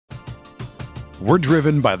We're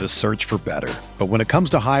driven by the search for better. But when it comes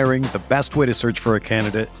to hiring, the best way to search for a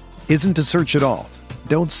candidate isn't to search at all.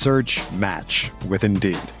 Don't search, match with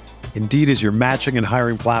Indeed. Indeed is your matching and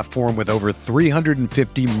hiring platform with over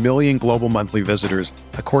 350 million global monthly visitors,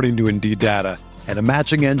 according to Indeed data, and a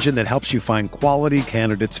matching engine that helps you find quality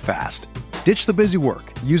candidates fast. Ditch the busy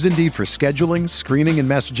work. Use Indeed for scheduling, screening, and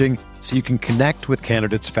messaging so you can connect with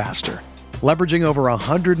candidates faster. Leveraging over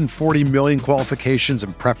 140 million qualifications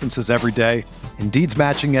and preferences every day, Indeed's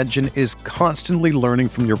matching engine is constantly learning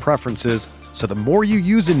from your preferences, so the more you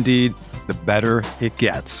use Indeed, the better it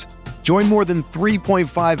gets. Join more than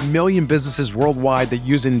 3.5 million businesses worldwide that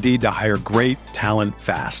use Indeed to hire great talent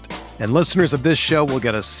fast. And listeners of this show will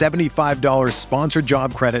get a $75 sponsored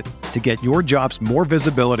job credit to get your jobs more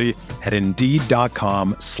visibility at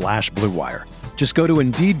Indeed.com/Blue Wire. Just go to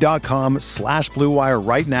Indeed.com/Blue Wire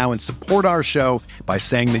right now and support our show by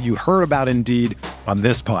saying that you heard about Indeed on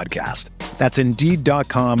this podcast. That's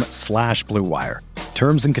Indeed.com/Blue Wire.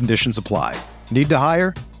 Terms and conditions apply. Need to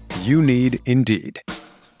hire? You need Indeed.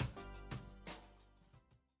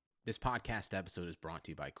 This podcast episode is brought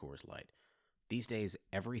to you by Coors Light. These days,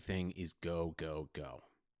 everything is go, go, go.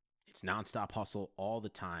 It's nonstop hustle all the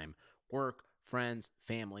time. Work, friends,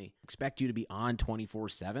 family, expect you to be on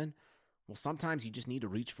 24/7. Well, sometimes you just need to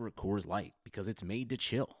reach for a Coors Light because it's made to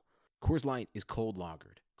chill. Coors Light is cold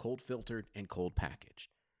lagered, cold filtered, and cold packaged.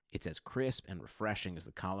 It's as crisp and refreshing as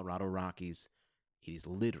the Colorado Rockies. It is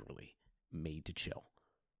literally made to chill.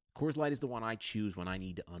 Coors Light is the one I choose when I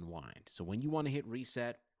need to unwind. So when you want to hit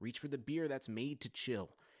reset, reach for the beer that's made to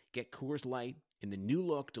chill. Get Coors Light in the new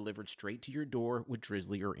look delivered straight to your door with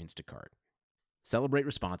Drizzly or Instacart. Celebrate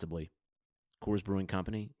responsibly. Coors Brewing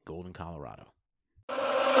Company, Golden, Colorado.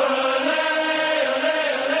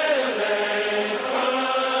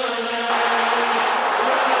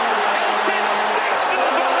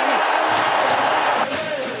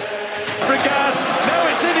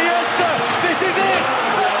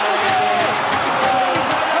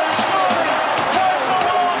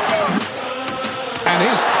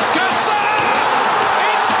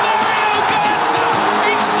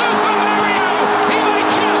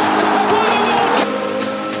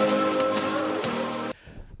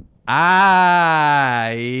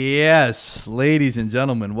 Yes, ladies and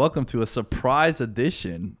gentlemen, welcome to a surprise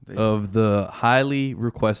edition of the highly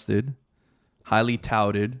requested, highly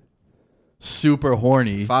touted, super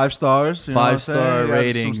horny 5 stars, you know what I'm 5-star saying?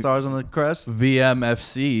 rating, Some stars on the crest.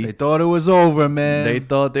 VMFC. They thought it was over, man. They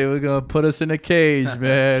thought they were gonna put us in a cage,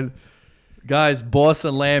 man. Guys, Boss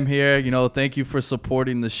and Lamb here. You know, thank you for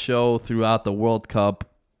supporting the show throughout the World Cup.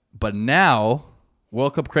 But now,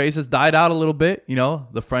 World Cup craze has died out a little bit. You know,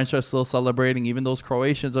 the French are still celebrating. Even those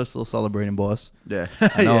Croatians are still celebrating, boss. Yeah.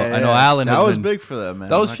 I know Alan That has was been- big for them, man.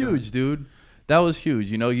 That was huge, dude. That was huge.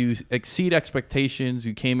 You know, you exceed expectations.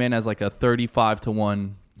 You came in as like a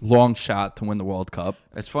 35-1 long shot to win the World Cup.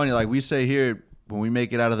 It's funny, like we say here, when we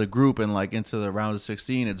make it out of the group and like into the round of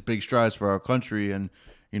 16, it's big strides for our country, and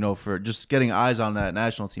you know, for just getting eyes on that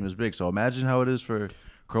national team is big. So imagine how it is for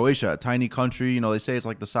Croatia, a tiny country. You know, they say it's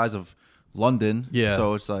like the size of London. Yeah.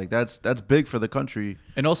 So it's like that's big for the country.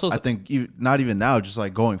 And also, I think not even now, just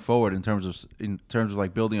like going forward in terms of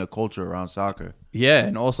like building a culture around soccer. yeah,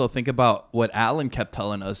 and also think about what Alan kept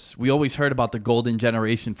telling us. We always heard about the golden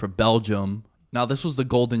generation for Belgium. Now this was the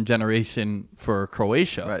golden generation for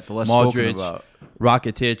Croatia. Right, the less spoken Modric, about.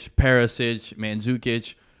 Rakitic, Perisic,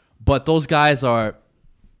 Mandzukic. But those guys are,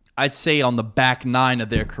 I'd say, on the back nine of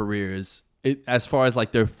their careers, as far as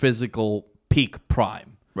like their physical peak prime.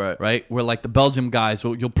 Right. Where like the Belgium guys,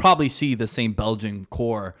 you'll probably see the same Belgian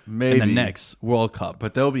core in the Maybe. next World Cup.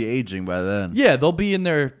 But they'll be aging by then. Yeah, they'll be in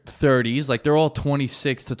their 30s. Like they're all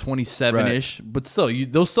 26 to 27-ish. But still,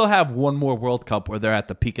 they'll still have one more World Cup where they're at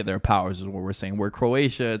the peak of their powers is what we're saying. Where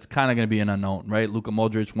Croatia, it's kind of going to be an unknown, right? Luka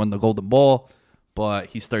Modric won the Golden Ball, but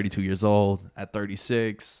he's 32 years old. At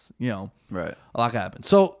 36, you know, Right. a lot can happen.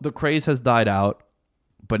 So the craze has died out.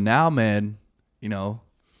 But now, man, you know,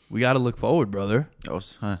 we got to look forward, brother.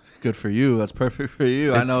 Good for you. That's perfect for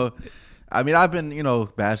you. I know. I mean, I've been, you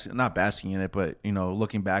know, not basking in it, but, you know,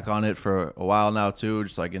 looking back on it for a while now, too,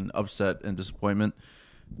 just like in upset and disappointment.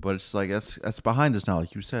 But it's like that's behind us now,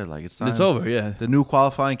 like you said. Like it's time. It's over, yeah. The new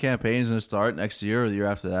qualifying campaign is going to start next year or the year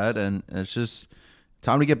after that. And it's just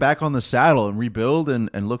time to get back on the saddle and rebuild and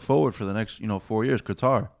look forward for the next, 4 years.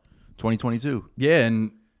 Qatar, 2022. Yeah,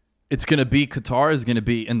 and it's going to be, Qatar is going to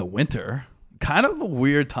be in the winter. Kind of a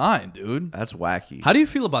weird time, dude. That's wacky. How do you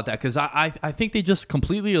feel about that? Because I think they just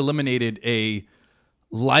completely eliminated a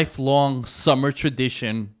lifelong summer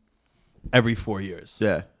tradition every 4 years.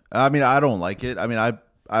 Yeah. I mean, I don't like it. I mean, I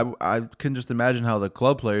I can just imagine how the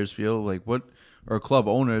club players feel, like or club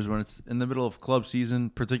owners when it's in the middle of club season,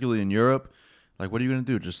 particularly in Europe. Like, what are you going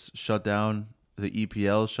to do? Just shut down the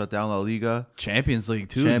EPL, shut down La Liga, Champions League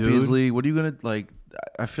too, Champions dude. League. What are you going to like?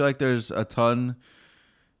 I feel like there's a ton,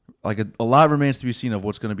 like a lot remains to be seen of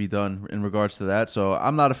what's going to be done in regards to that. So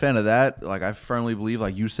I'm not a fan of that. Like, I firmly believe,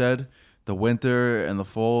 like you said, the winter and the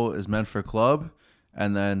fall is meant for club.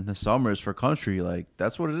 And then the summer is for country. Like,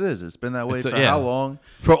 that's what it is. It's been that way for how long?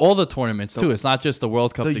 For all the tournaments, too. It's not just the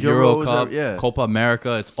World Cup, the Euro Cup, Copa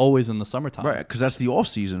America. It's always in the summertime. Right, because that's the off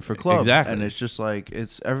season for clubs. Exactly. And it's just like,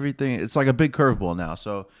 it's everything. It's like a big curveball now.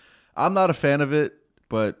 So I'm not a fan of it,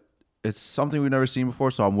 but it's something we've never seen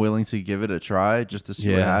before. So I'm willing to give it a try just to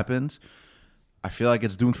see what happens. I feel like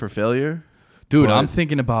it's doomed for failure. Dude, I'm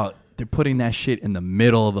thinking about... They're putting that shit in the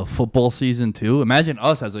middle of the football season too. Imagine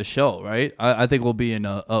us as a show, right? I think we'll be in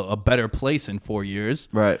a better place in 4 years.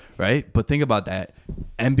 Right. But think about that.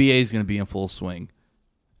 NBA is going to be in full swing.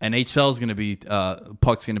 NHL is going to be,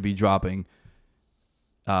 puck's going to be dropping.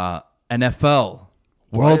 NFL,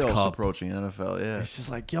 World Cup. Approaching NFL, yeah. It's just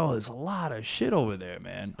like, yo, there's a lot of shit over there,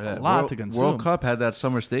 man. A lot to consume. World Cup had that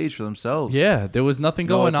summer stage for themselves. Yeah, there was nothing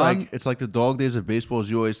going on. It's like the dog days of baseball, as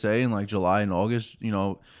you always say, in like July and August,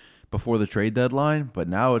 before the trade deadline. But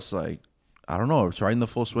now it's like, I don't know, it's right in the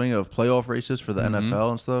full swing of playoff races for the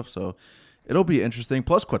NFL and stuff. So it'll be interesting.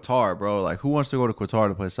 Plus Qatar, bro. Like, who wants to go to Qatar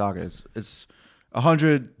to play soccer? It's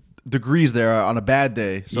 100 degrees there on a bad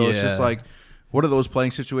day. So it's just like, what are those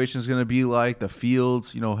playing situations going to be like? The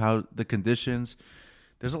fields, how the conditions.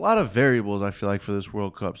 There's a lot of variables, I feel like, for this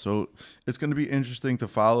World Cup. So it's going to be interesting to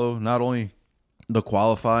follow not only the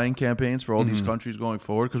qualifying campaigns for all these countries going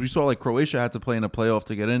forward, because we saw like Croatia had to play in a playoff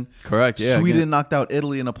to get in. Correct. Yeah. Sweden knocked out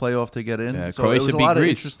Italy in a playoff to get in. Yeah, so Croatia it was a beat lot of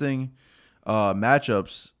Greece. interesting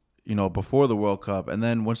matchups, before the World Cup, and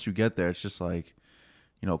then once you get there, it's just like,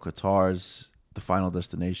 Qatar's the final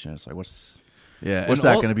destination. It's like, what's that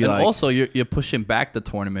going to be like? Also, you're pushing back the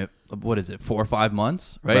tournament. What is it? 4 or 5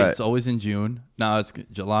 months, right? It's always in June. Now it's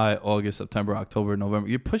July, August, September, October, November.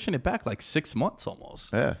 You're pushing it back like 6 months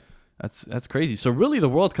almost. Yeah. That's crazy. So really, the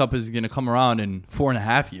World Cup is going to come around in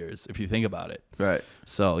 4.5 years if you think about it. Right.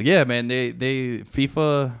 So yeah, man,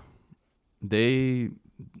 FIFA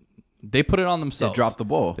they put it on themselves. They dropped the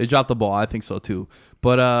ball. They dropped the ball. I think so too.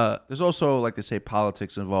 But there's also, like they say,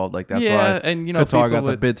 politics involved. Like, that's yeah, why and Qatar got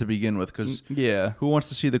the bid to begin with. Because who wants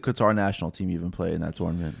to see the Qatar national team even play in that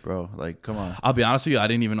tournament, bro? Like, come on. I'll be honest with you, I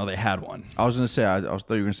didn't even know they had one. I was gonna say, I thought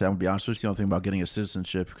you were gonna say, I'm gonna be honest with you, don't think about getting a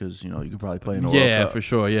citizenship because you can probably play in the World Cup. Yeah, for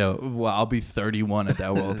sure. Yeah, well, I'll be 31 at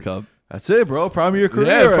that World Cup. That's it, bro. Prime of your career.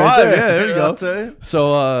 Yeah, right there. yeah, there you go. Say.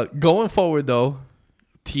 So going forward though,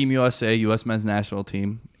 Team USA, U.S. men's national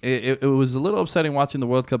team. It was a little upsetting watching the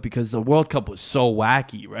World Cup because the World Cup was so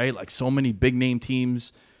wacky, right? Like, so many big name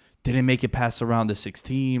teams didn't make it past the round of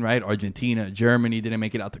 16, right? Argentina, Germany didn't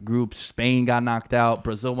make it out the group. Spain got knocked out.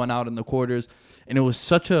 Brazil went out in the quarters. And it was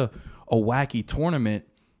such a wacky tournament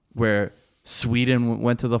where Sweden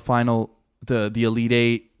went to the final, the Elite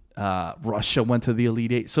Eight. Russia went to the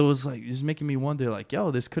Elite Eight. So it was like, it's making me wonder, like, yo,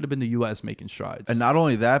 this could have been the U.S. making strides. And not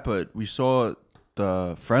only that, but we saw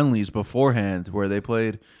the friendlies beforehand where they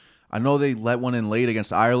played. I know they let one in late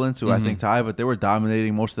against Ireland to I think tie, but they were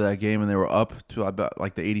dominating most of that game and they were up to about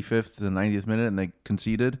like the 85th to the 90th minute and they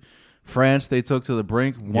conceded. France, they took to the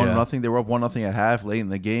brink 1-0. They were up 1-0 at half late in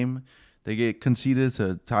the game. They get conceded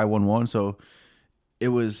to tie 1-1. So it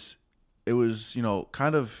was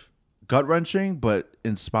kind of gut wrenching but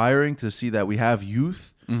inspiring to see that we have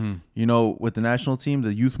youth, with the national team,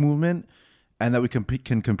 the youth movement. And that we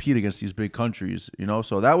can compete against these big countries,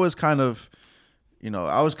 So that was kind of,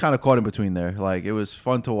 I was kind of caught in between there. Like, it was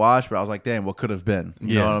fun to watch, but I was like, damn, what could have been?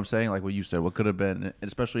 You know what I'm saying? Like what you said, what could have been,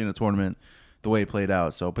 especially in a tournament, the way it played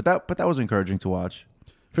out. So, but that was encouraging to watch.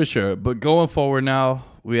 For sure. But going forward now,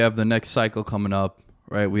 we have the next cycle coming up,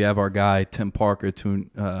 right? We have our guy, Tim Parker,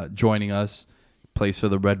 joining us. Plays for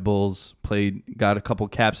the Red Bulls, got a couple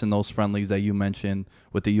caps in those friendlies that you mentioned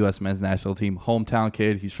with the U.S. men's national team. Hometown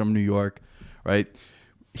kid. He's from New York. Right,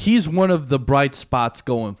 he's one of the bright spots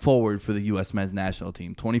going forward for the U.S. men's national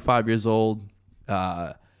team. 25 years old.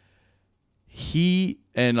 He,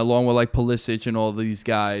 and along with like Pulisic and all these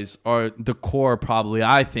guys, are the core probably,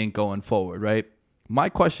 I think, going forward. Right. My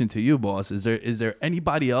question to you, boss, is there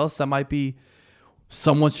anybody else that might be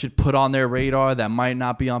someone should put on their radar that might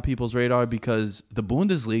not be on people's radar? Because the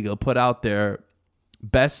Bundesliga put out their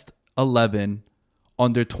best 11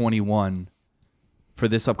 under 21 for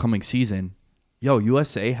this upcoming season. Yo,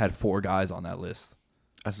 USA had 4 guys on that list.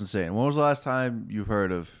 That's insane. When was the last time you've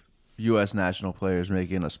heard of U.S. national players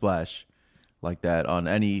making a splash like that on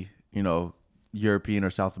any, European or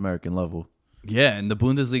South American level. Yeah, and the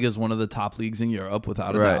Bundesliga is one of the top leagues in Europe,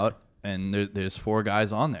 without a doubt. And there's 4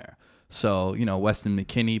 guys on there. So, Weston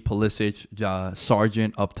McKennie, Pulisic,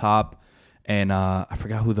 Sargent up top. And I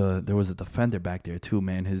forgot who there was a defender back there too,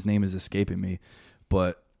 man. His name is escaping me.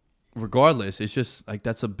 But regardless, it's just like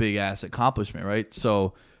that's a big-ass accomplishment, right?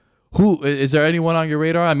 So who is there anyone on your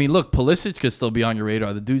radar? I mean, look, Pulisic could still be on your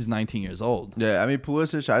radar. The dude's 19 years old. Yeah, I mean,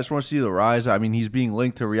 Pulisic, I just want to see the rise. I mean, he's being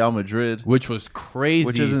linked to Real Madrid. Which was crazy.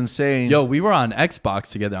 Which is insane. Yo, we were on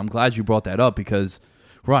Xbox together. I'm glad you brought that up because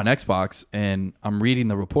we're on Xbox and I'm reading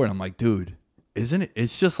the report. I'm like, dude, isn't it?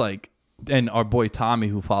 It's just like, and our boy Tommy,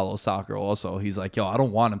 who follows soccer also, he's like, yo, I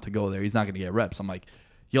don't want him to go there. He's not going to get reps. I'm like,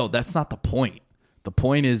 yo, that's not the point. The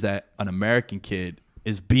point is that an American kid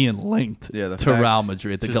is being linked to Real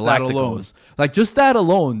Madrid, the Galacticos. Like, just that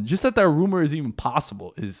alone, just that rumor is even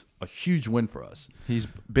possible is a huge win for us. He's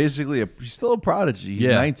basically he's still a prodigy. He's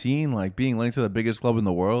 19, like being linked to the biggest club in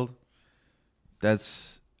the world.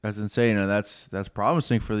 That's insane, and that's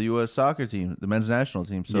promising for the U.S. soccer team, the men's national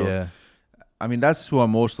team. So, I mean, that's who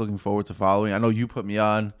I'm most looking forward to following. I know you put me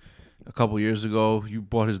on a couple years ago. You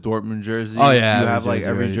bought his Dortmund jersey. Oh yeah, you have like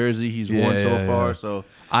every jersey he's worn so far. So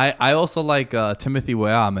I also like Timothy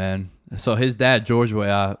Weah, man. So his dad, George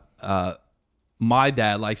Weah, my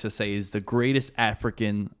dad likes to say is the greatest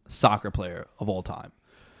African soccer player of all time.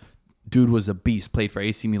 Dude was a beast. Played for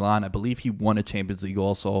AC Milan. I believe he won a Champions League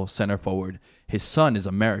also, center forward. His son is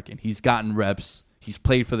American. He's gotten reps. He's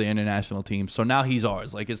played for the international team. So now he's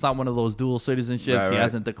ours. Like, it's not one of those dual citizenships. Right. He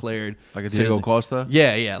hasn't declared. Like a Diego Costa?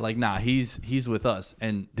 Yeah. Like, nah, he's with us.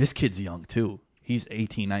 And this kid's young, too. He's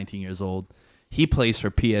 18, 19 years old. He plays for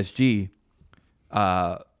PSG.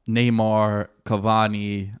 Neymar,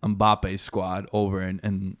 Cavani, Mbappe's squad over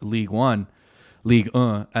in League One. Ligue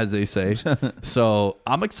 1, as they say. So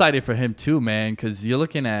I'm excited for him too, man, because you're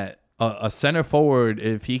looking at a center forward.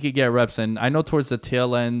 If he could get reps, and I know towards the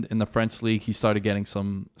tail end in the French league, he started getting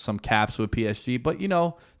some caps with PSG. But,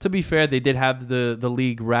 to be fair, they did have the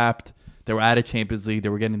league wrapped. They were at a Champions League. They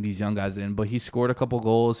were getting these young guys in. But he scored a couple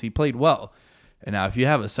goals. He played well. And now if you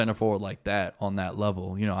have a center forward like that on that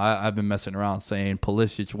level, I've been messing around saying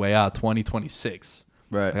Pulisic way out 2026.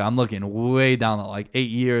 Right. Like, I'm looking way down at like 8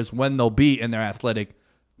 years when they'll be in their athletic,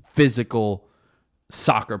 physical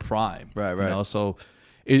soccer prime. Right. So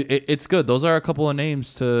it's good. Those are a couple of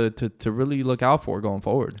names to really look out for going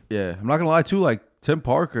forward. Yeah. I'm not going to lie, too. Like, Tim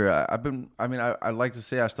Parker, I'd like to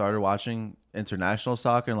say I started watching international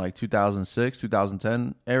soccer in like 2006,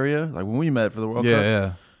 2010 area, like when we met for the World Cup.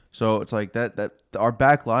 Yeah. So it's like that our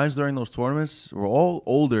back lines during those tournaments were all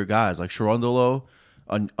older guys, like Sharondolo,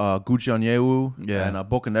 Gucci Onyewu, and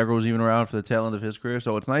Bocanegra was even around for the tail end of his career.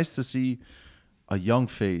 So it's nice to see a young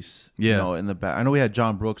face, in the back. I know we had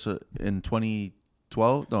John Brooks in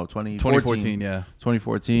 2014.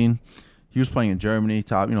 2014. He was playing in Germany,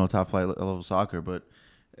 top flight level soccer. But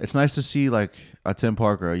it's nice to see like a Tim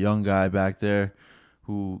Parker, a young guy back there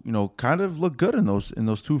who, kind of looked good in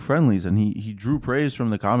those two friendlies. And he drew praise from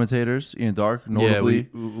the commentators, Ian Dark, notably.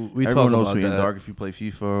 Yeah, we everyone knows about who Ian Dark if you play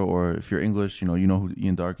FIFA or if you're English, you know who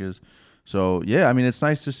Ian Dark is. So, yeah, I mean, it's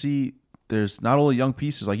nice to see there's not only young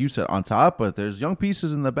pieces, like you said, on top, but there's young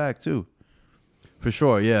pieces in the back, too. For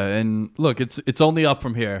sure, yeah. And look, it's only up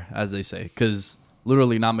from here, as they say, because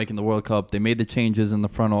literally not making the World Cup. They made the changes in the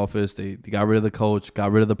front office. They got rid of the coach,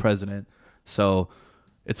 got rid of the president. So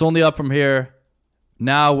it's only up from here.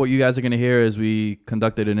 Now what you guys are going to hear is we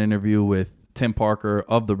conducted an interview with Tim Parker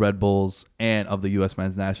of the Red Bulls and of the U.S.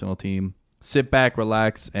 men's national team. Sit back,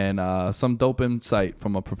 relax, and some dope insight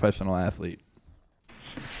from a professional athlete.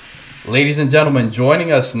 Ladies and gentlemen,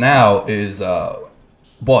 joining us now is,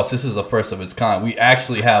 boss, this is the first of its kind. We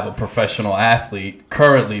actually have a professional athlete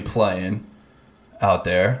currently playing out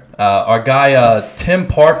there. Our guy, Tim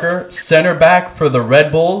Parker, center back for the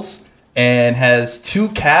Red Bulls, and has 2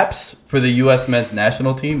 caps for the U.S. men's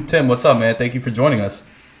national team. Tim, what's up, man? Thank you for joining us.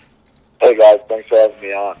 Hey, guys. Thanks for having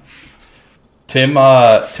me on. Tim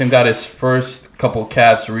got his first couple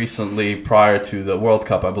caps recently prior to the World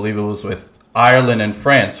Cup. I believe it was with Ireland and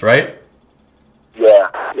France, right? Yeah,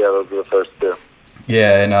 those were the first 2.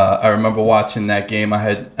 Yeah, and I remember watching that game. I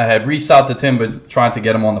had reached out to Tim, but trying to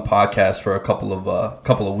get him on the podcast for a couple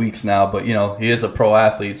of weeks now. But he is a pro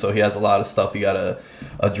athlete, so he has a lot of stuff he got to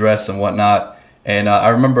address and whatnot. And I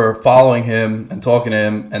remember following him and talking to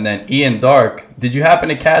him. And then Ian Dark. Did you happen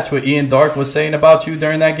to catch what Ian Dark was saying about you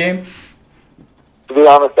during that game? To be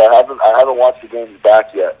honest, I haven't watched the games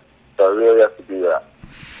back yet, so I really have to do that.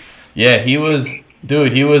 Yeah, he was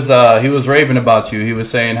Dude, he was raving about you. He was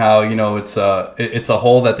saying how, you know, it's a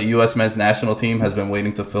hole that the U.S. men's national team has been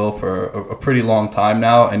waiting to fill for a pretty long time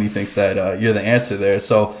now, and he thinks that you're the answer there.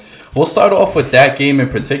 So we'll start off with that game in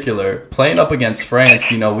particular. Playing up against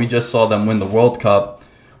France, you know, we just saw them win the World Cup.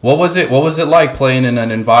 What was it like playing in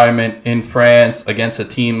an environment in France against a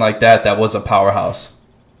team like that was a powerhouse?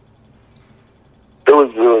 It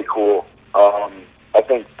was really cool. I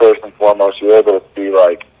think first and foremost, you're able to see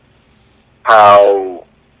like how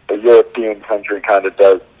a European country kind of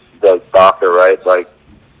does soccer, right? Like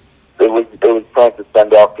it was France's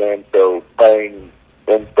send-off game, so playing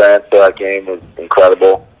in France for that game was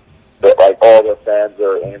incredible. But like all the fans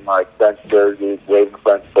are in like French jerseys, waving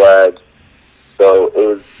French flags. So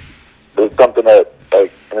it was something that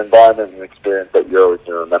like an environment and experience that you're always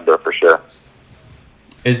going to remember for sure.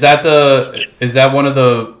 Is that one of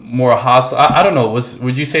the more hostile? I don't know.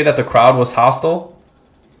 Would you say that the crowd was hostile?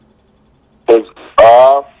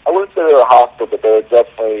 I wouldn't say they were hostile, but they were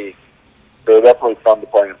definitely fun to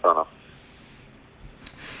play in front of.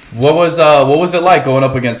 What was it like going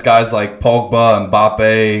up against guys like Pogba,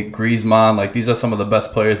 Mbappe, Griezmann? Like, these are some of the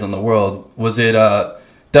best players in the world. Was it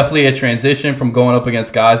definitely a transition from going up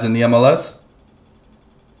against guys in the MLS?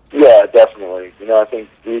 Yeah, definitely. You know, I think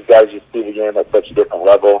these guys just see the game at such a different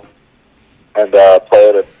level and play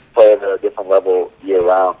at a different level year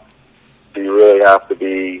round. So you really have to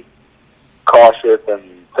be cautious and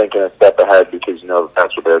thinking a step ahead because you know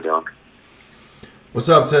that's what they're doing. What's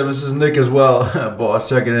up, Tim? This is Nick as well, boss,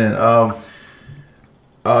 checking in.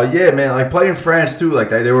 Yeah, man, like playing France too, like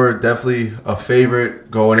they were definitely a favorite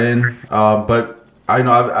going in. But I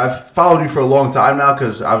know I've followed you for a long time now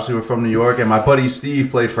because obviously we're from New York, and my buddy Steve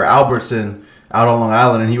played for Albertson out on Long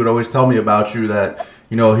Island, and he would always tell me about you that,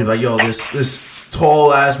 you know, he'd be like, yo, this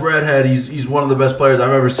tall ass redhead, he's one of the best players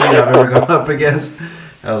I've ever seen, I've ever gone up against.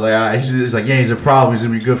 I was like, all right. He's like, yeah, he's a problem. He's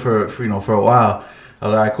gonna be good for a while. I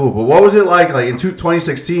was like, all right, cool. But what was it like in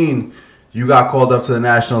 2016? You got called up to the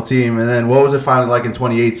national team, and then what was it finally like in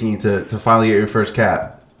 2018 to finally get your first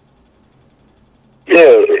cap? Yeah,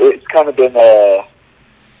 it's kind of been a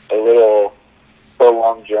little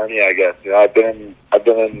prolonged journey, I guess. You know, I've been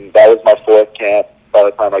in. That was my fourth camp by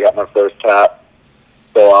the time I got my first cap.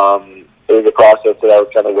 So it was a process that I was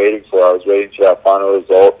kind of waiting for. I was waiting for that final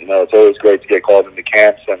result. You know, it's always great to get called into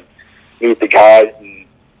camps and meet the guys and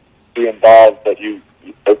be involved, but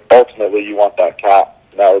ultimately you want that cap.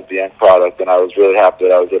 And that was the end product, and I was really happy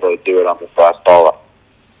that I was able to do it on this last call-up.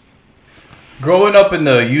 Growing up in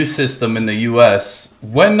the youth system in the U.S.,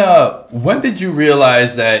 when did you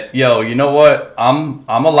realize that, yo, you know what, I'm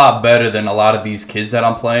a lot better than a lot of these kids that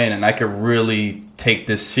I'm playing, and I could really take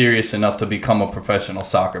this serious enough to become a professional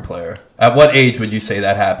soccer player? At what age would you say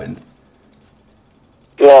that happened?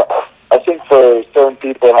 Yeah, I think for certain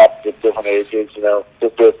people it happens at different ages, you know,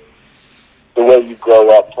 just the way you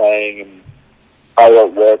grow up playing and how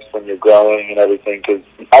it works when you're growing and everything. Because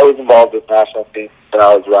I was involved with national team when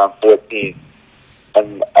I was around 14,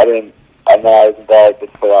 and I was involved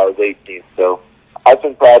until I was 18. So I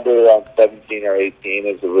think probably around 17 or 18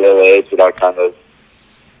 is the real age that I kind of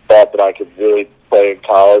thought that I could really play in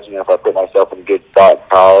college, and if I put myself in a good spot in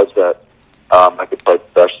college, that I could play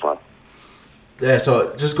professionally. Yeah,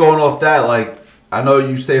 so just going off that, like, I know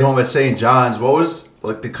you stayed home at St. John's. What was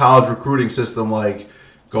like the college recruiting system like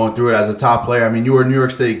going through it as a top player? I mean, you were New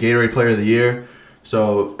York State Gatorade Player of the Year,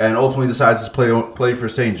 so, and ultimately decided to play for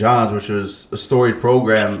St. John's, which was a storied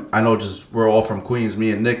program. I know, just we're all from Queens,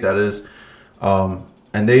 me and Nick, that is,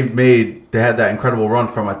 and they had that incredible run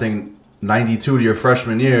from, I think, 92 to your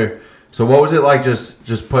freshman year. So what was it like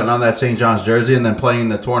just putting on that St. John's jersey and then playing in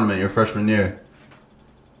the tournament your freshman year?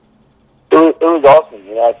 It was awesome.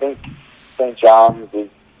 You know, I think St. John's is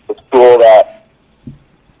a school that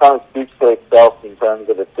kind of speaks for itself in terms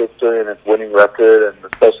of its history and its winning record, and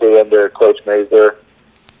especially under Coach Mazur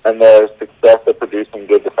and their success at producing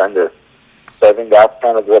good defenders. So I think that's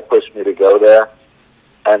kind of what pushed me to go there.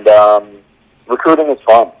 And recruiting is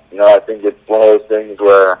fun. You know, I think it's one of those things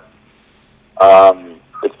where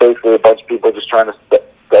it's basically a bunch of people just trying to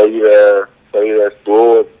sell you their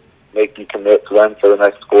school and make you commit to them for the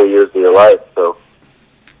next 4 years of your life. So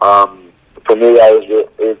for me, it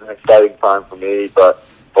was an exciting time for me, but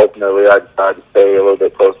ultimately I decided to stay a little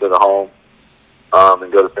bit closer to home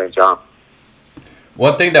and go to St. John.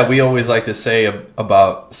 One thing that we always like to say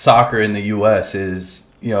about soccer in the U.S. is,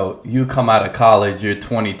 you know, you come out of college, you're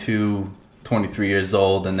 22, 23 years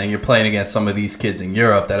old, and then you're playing against some of these kids in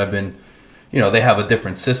Europe that have been, you know, they have a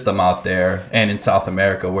different system out there, and in South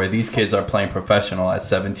America where these kids are playing professional at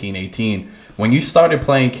 17, 18. When you started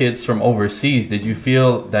playing kids from overseas, did you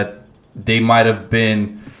feel that they might have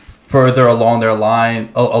been further along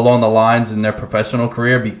along the lines in their professional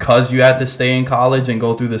career because you had to stay in college and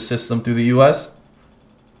go through the system through the U.S.?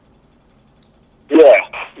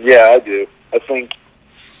 Yeah, I do. I think,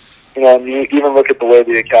 and you even look at the way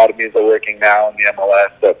the academies are working now in the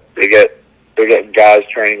MLS, that they're getting guys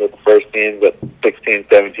training with the first teams at 16,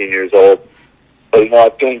 17 years old. But, I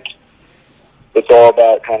think it's all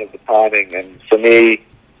about kind of the timing. And for me,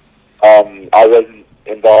 I wasn't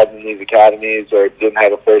involved in these academies or didn't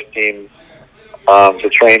have a first team to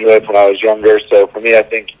train with when I was younger. So for me, I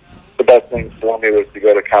think the best thing for me was to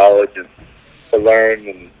go to college and to learn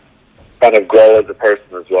and kind of grow as a person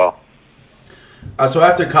as well. So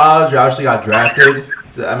after college, you obviously got drafted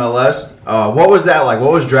to MLS. What was that like?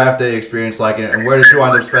 What was draft day experience like, and where did you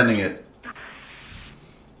wind up spending it?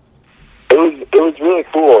 It was really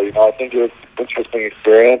cool. I think it was an interesting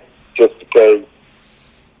experience just because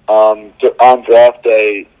on draft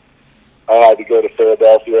day, I had to go to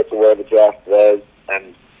Philadelphia to where the draft was,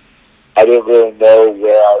 and I didn't really know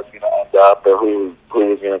where I was going to end up or who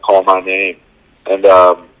was going to call my name. And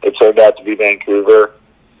it turned out to be Vancouver,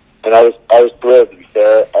 and I was thrilled, to be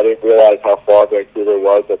fair. I didn't realize how far Vancouver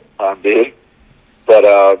was at the time being, but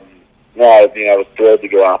I was thrilled to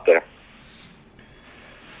go out there.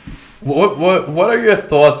 What are your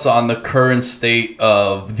thoughts on the current state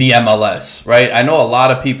of the MLS, right? I know a lot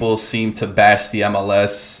of people seem to bash the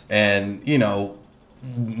MLS, and,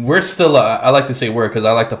 we're still, I like to say we're because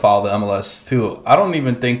I like to follow the MLS too. I don't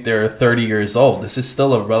even think they're 30 years old. This is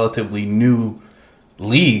still a relatively new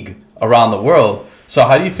league around the world. So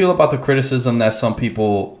how do you feel about the criticism that some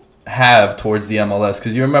people have towards the MLS?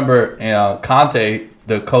 Because you remember Conte,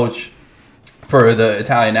 the coach for the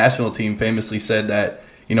Italian national team, famously said that,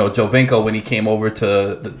 Giovinco, when he came over to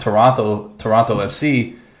the Toronto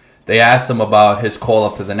FC, they asked him about his call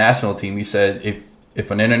up to the national team. He said, if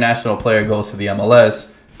an international player goes to the MLS,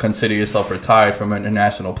 consider yourself retired from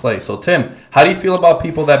international play. So, Tim, how do you feel about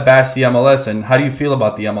people that bash the MLS, and how do you feel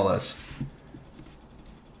about the MLS?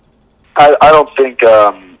 I don't think,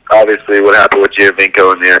 obviously, what happened with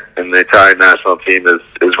Giovinco in the Italian national team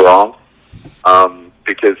is wrong,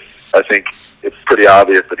 because I think it's pretty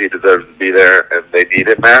obvious that he deserves to be there and they need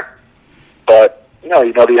him there. But, the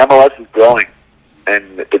MLS is growing,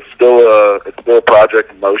 and it's still a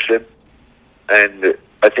project in motion. And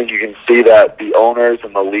I think you can see that the owners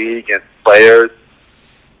and the league and players,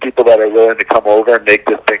 people that are willing to come over and make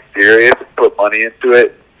this thing serious and put money into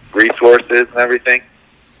it, resources and everything,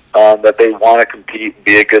 that they want to compete and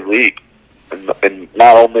be a good league. And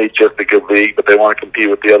not only just a good league, but they want to compete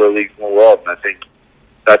with the other leagues in the world. And I think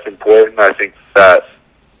that's important. I think that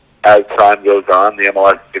as time goes on, the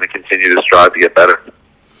MLS is going to continue to strive to get better.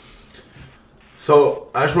 So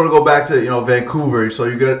I just want to go back to Vancouver. So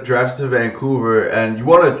you got drafted to Vancouver, and you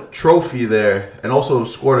won a trophy there, and also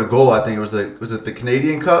scored a goal. I think was it the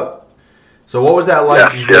Canadian Cup? So what was that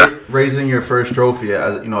like? Raising your first trophy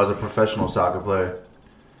as a professional soccer player?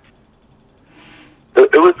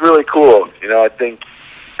 It was really cool. I think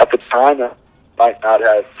at the time it might not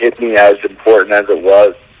have hit me as important as it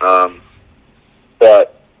was,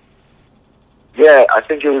 but yeah, I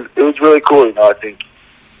think it was really cool. I think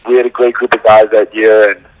we had a great group of guys that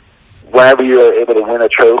year, and whenever you're able to win a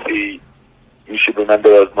trophy, you should remember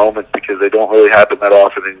those moments because they don't really happen that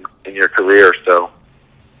often in your career. So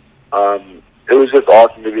it was just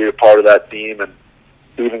awesome to be a part of that team, and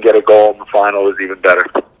to even get a goal in the final was even better.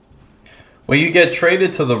 When you get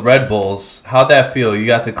traded to the Red Bulls, how'd that feel? You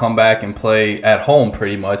got to come back and play at home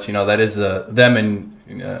pretty much. That is them and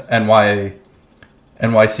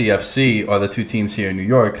NYCFC are the two teams here in New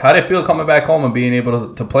York. How did it feel coming back home and being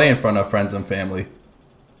able to play in front of friends and family?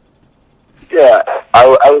 Yeah, I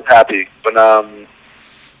was happy. When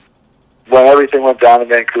everything went down in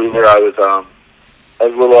Vancouver, I was a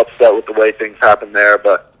little upset with the way things happened there.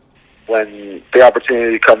 But when the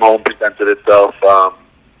opportunity to come home presented itself,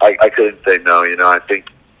 I couldn't say no. I think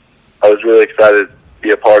I was really excited to be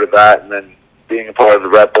a part of that, and then being a part of the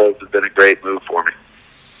Red Bulls has been a great move for me.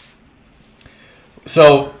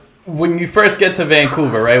 So when you first get to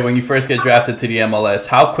Vancouver, right, when you first get drafted to the MLS,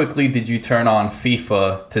 how quickly did you turn on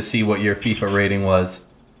FIFA to see what your FIFA rating was?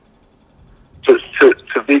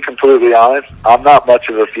 To be completely honest, I'm not much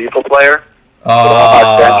of a FIFA player. All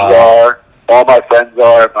my friends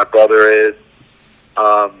are, my brother is.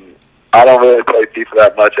 I don't really play FIFA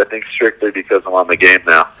that much. I think strictly because I'm on the game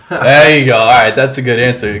now. There you go. All right, that's a good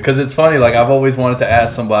answer. Because it's funny, I've always wanted to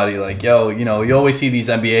ask somebody, yo, you always see these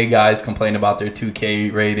NBA guys complain about their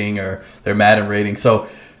 2K rating or their Madden rating. So,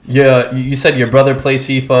 yeah, you said your brother plays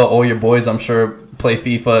FIFA. All your boys, I'm sure, play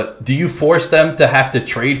FIFA, do you force them to have to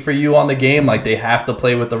trade for you on the game? Like they have to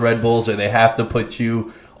play with the Red Bulls or they have to put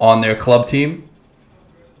you on their club team?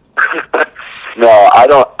 No, I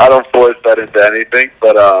don't force that into anything,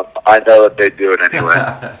 but I know that they do it anyway.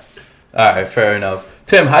 All right, fair enough.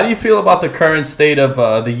 Tim, how do you feel about the current state of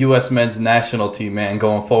the U.S. men's national team, man,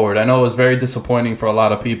 going forward? I know it was very disappointing for a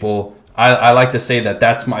lot of people. I like to say that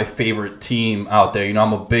that's my favorite team out there. You know,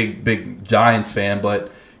 I'm a big Giants fan,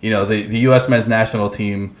 but you know, the U.S. men's national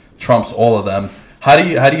team trumps all of them. How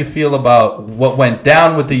do you feel about what went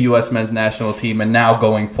down with the U.S. men's national team and now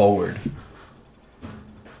going forward?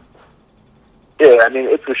 Yeah, I mean,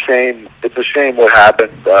 it's a shame. It's a shame what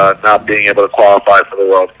happened, not being able to qualify for the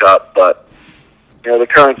World Cup. But you know, the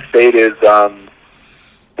current state is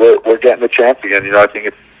we're getting the chance again. You know, I think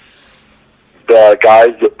it's the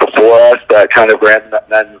guys before us that kind of ran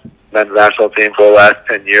the men's national team for the last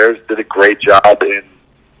 10 years did a great job in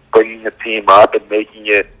bringing the team up and making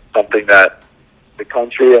it something that the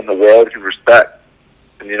country and the world can respect.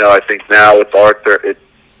 And you know, I think now it's it's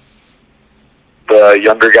the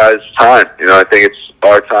younger guys' time. You know, I think it's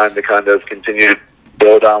our time to kind of continue to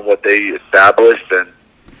build on what they established and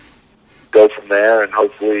go from there, and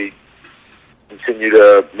hopefully continue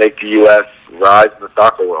to make the U.S. rise in the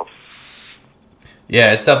soccer world.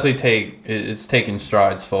 Yeah, it's definitely it's taking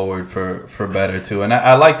strides forward for better too, and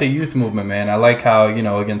I like the youth movement, man. I like how, you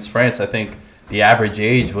know, against France, I think the average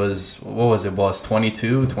age was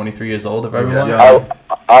 22, 23 years old of everyone. Yeah.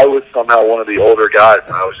 I was somehow one of the older guys,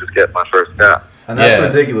 and I was just getting my first cap. And that's Yeah.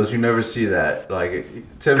 ridiculous. You never see that. Like,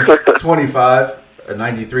 Tim's 25,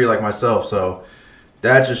 93 like myself. So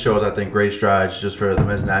that just shows, I think, great strides just for the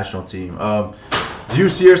men's national team. Do you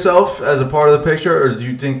see yourself as a part of the picture, or do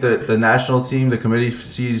you think that the national team, the committee,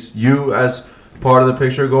 sees you as part of the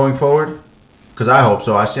picture going forward? Because I hope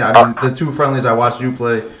so. I mean, the two friendlies I watched you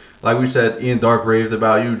play, like we said, Ian Dark raved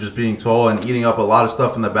about you just being tall and eating up a lot of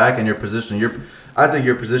stuff in the back and your position. I think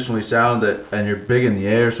you're positionally sound and you're big in the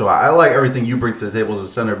air. So I like everything you bring to the table as a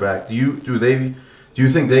center back. Do you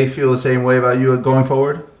think they feel the same way about you going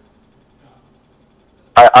forward?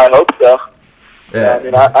 I hope so. Yeah. I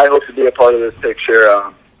mean, I hope to be a part of this picture.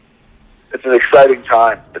 It's an exciting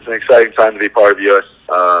time. It's an exciting time to be part of U.S.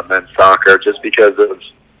 Men's soccer, just because of,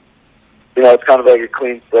 you know, it's kind of like a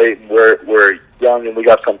clean slate, and we're young and we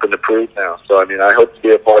got something to prove now. So I mean, I hope to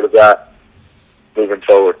be a part of that moving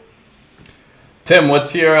forward. Tim,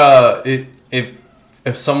 what's your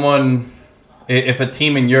if a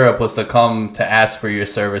team in Europe was to come to ask for your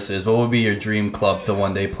services, what would be your dream club to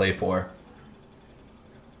one day play for?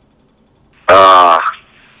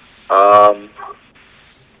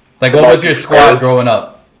 Like, what was your squad growing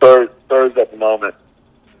up? Spurs at the moment.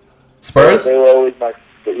 Spurs? They were always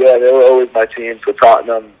my team. So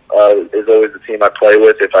Tottenham is always the team I play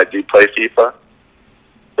with if I do play FIFA.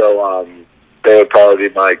 So they would probably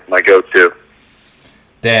be my go-to.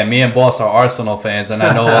 Damn, me and Boss are Arsenal fans, and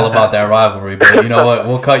I know all about that rivalry. But you know what?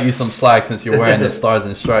 We'll cut you some slack since you're wearing the Stars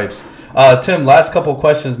and Stripes. Tim, last couple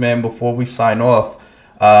questions, man, before we sign off.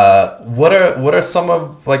 What are some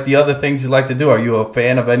of like the other things you like to do? Are you a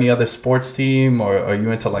fan of any other sports team, or are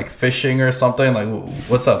you into like fishing or something? Like,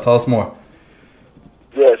 what's up? Tell us more.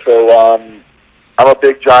 Yeah, so I'm a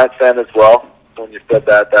big Giants fan as well. When you said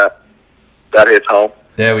that hits home.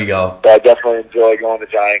 There we go. So I definitely enjoy going to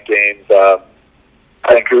Giant games.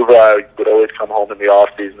 Vancouver, I would always come home in the off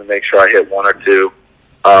season to make sure I hit one or two.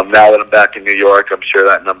 Now that I'm back in New York, I'm sure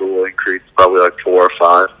that number will increase, probably like 4 or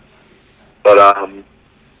 5. But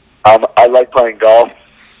I like playing golf.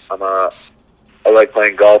 I like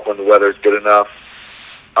playing golf when the weather's good enough.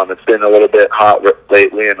 It's been a little bit hot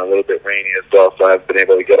lately and a little bit rainy as well, so I haven't been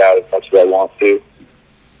able to get out as much as I want to.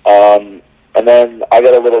 And then I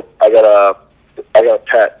got a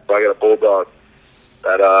pet. So I got a bulldog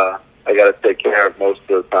that I got to take care of most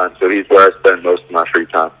of the time. So he's where I spend most of my free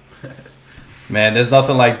time. Man, there's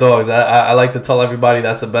nothing like dogs. I like to tell everybody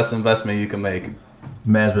that's the best investment you can make.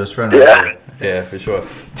 Man's best friend. Yeah. Yeah, for sure.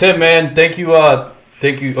 Tim, man, thank you. Oh,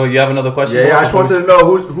 you have another question? Yeah, I just wanted to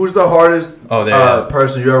know who's the hardest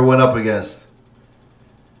person you ever went up against.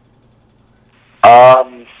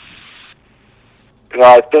 You know,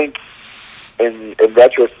 I think in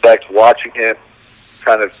retrospect, watching him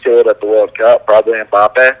kind of kill it at the World Cup, probably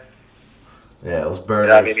Mbappe. Yeah, it was burners. You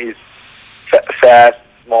know, I mean, he's fast,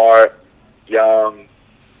 smart, young,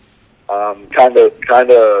 kind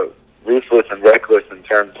of ruthless and reckless in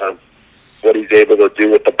terms of what he's able to do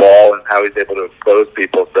with the ball and how he's able to expose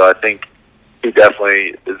people. So I think he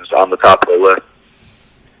definitely is on the top of the list.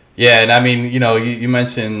 Yeah, and I mean, you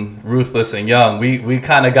mentioned ruthless and young. We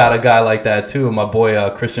kind of got a guy like that too. My boy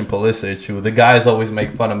Christian Pulisic, who the guys always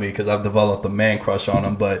make fun of me because I've developed a man crush on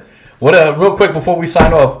him. But real quick before we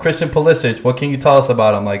sign off, Christian Pulisic, what can you tell us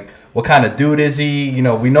about him? Like, what kind of dude is he?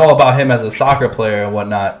 We know about him as a soccer player and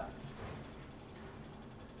whatnot.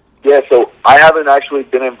 Yeah, so I haven't actually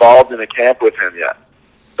been involved in a camp with him yet.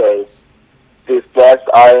 So this last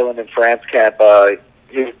Ireland and France camp,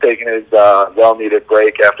 he was taking his well-needed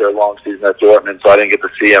break after a long season at Dortmund, so I didn't get to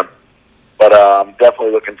see him. But I'm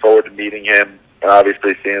definitely looking forward to meeting him and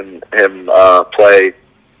obviously seeing him play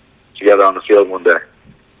together on the field one day.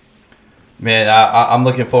 Man, I'm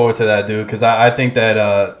looking forward to that, dude, because I think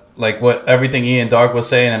that like what everything Ian Dark was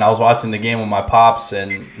saying, and I was watching the game with my pops,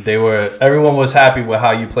 and everyone was happy with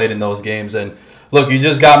how you played in those games. And look, you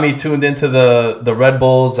just got me tuned into the Red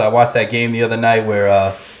Bulls. I watched that game the other night where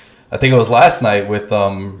I think it was last night with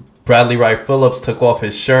Bradley Wright Phillips took off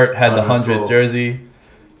his shirt, had the 100th jersey,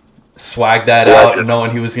 swagged that out,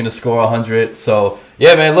 knowing he was going to score 100. So,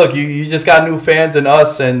 yeah, man, look, you just got new fans in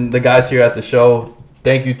us and the guys here at the show.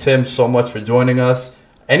 Thank you, Tim, so much for joining us.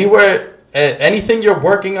 Anything you're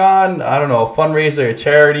working on, I don't know, a fundraiser, a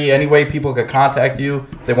charity, any way people could contact you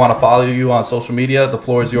if they want to follow you on social media, the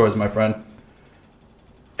floor is yours, my friend.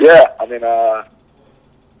 Yeah, I mean,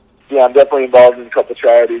 I'm definitely involved in a couple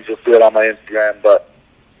charities. You'll see it on my Instagram, but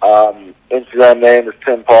Instagram name is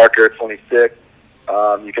Tim Parker 26.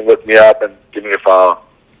 You can look me up and give me a follow.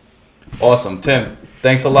 Awesome, Tim.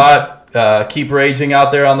 Thanks a lot. Keep raging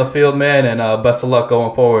out there on the field, man, and best of luck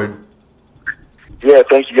going forward. Yeah,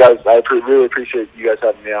 thank you guys. I really appreciate you guys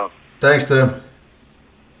having me on. Thanks, Tim.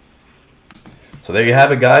 So there you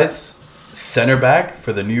have it, guys. Center back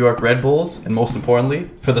for the New York Red Bulls, and most importantly,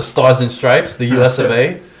 for the Stars and Stripes, the US of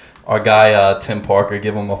A. Our guy, Tim Parker,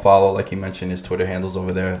 give him a follow, like he mentioned, his Twitter handle's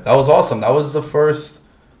over there. That was awesome. That was the first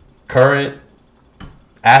current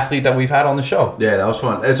athlete that we've had on the show. Yeah, that was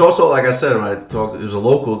fun. It's also, like I said, when I talked, it was a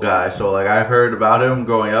local guy, so like I've heard about him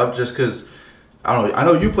growing up just because, I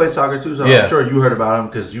know you played soccer too, so I'm sure you heard about him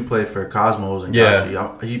because you played for Cosmos and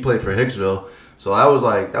he played for Hicksville. So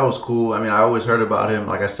that was cool. I mean, I always heard about him.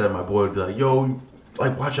 Like I said, my boy would be like, yo,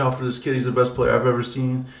 like watch out for this kid. He's the best player I've ever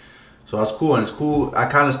seen. So that's cool, and it's cool. I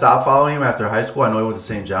kind of stopped following him after high school. I know he went to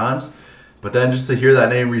St. John's, but then just to hear that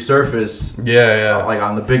name resurface, like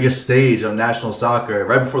on the biggest stage of national soccer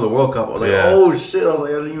right before the World Cup, I was like, oh shit! I was like,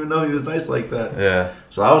 I didn't even know he was nice like that. Yeah.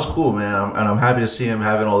 So that was cool, man, and I'm happy to see him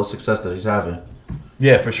having all the success that he's having.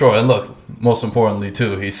 Yeah, for sure. And look, most importantly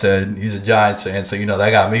too, he said he's a Giants fan, so that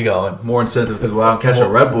got me going. More incentive to go out and catch a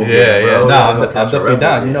Red Bull. Yeah. No, I'm definitely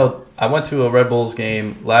down. I went to a Red Bulls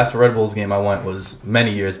game. Last Red Bulls game I went was many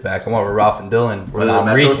years back. I went with Ralph and Dylan. Were they the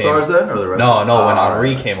Metro Stars then, or the Red Bulls? No, when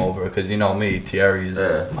Henri came over, because me, Thierry's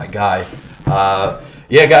my guy.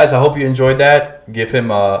 Yeah, guys, I hope you enjoyed that. Give him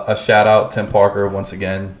a shout out, Tim Parker, once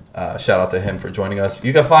again. Shout out to him for joining us.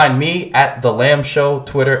 You can find me at The Lamb Show,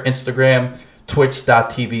 Twitter, Instagram,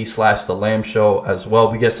 twitch.tv/The Lamb Show as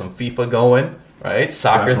well. We get some FIFA going. Right,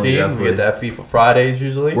 soccer theme. We get that FIFA Fridays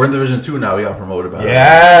usually. We're in Division 2 now. We got promoted.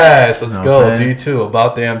 Yes, let's go. D2,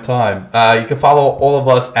 about damn time. You can follow all of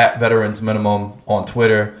us at Veterans Minimum on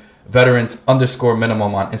Twitter,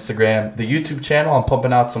 Veterans_Minimum on Instagram. The YouTube channel, I'm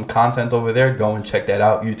pumping out some content over there. Go and check that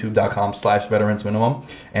out. YouTube.com/Veterans Minimum.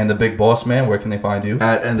 And the Big Boss Man, where can they find you?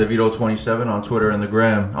 At Endevito27 on Twitter and the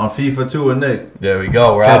gram. On FIFA too, and Nick. There we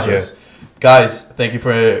go. We're out here. Guys, thank you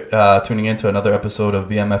for tuning in to another episode of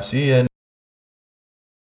VMFC. And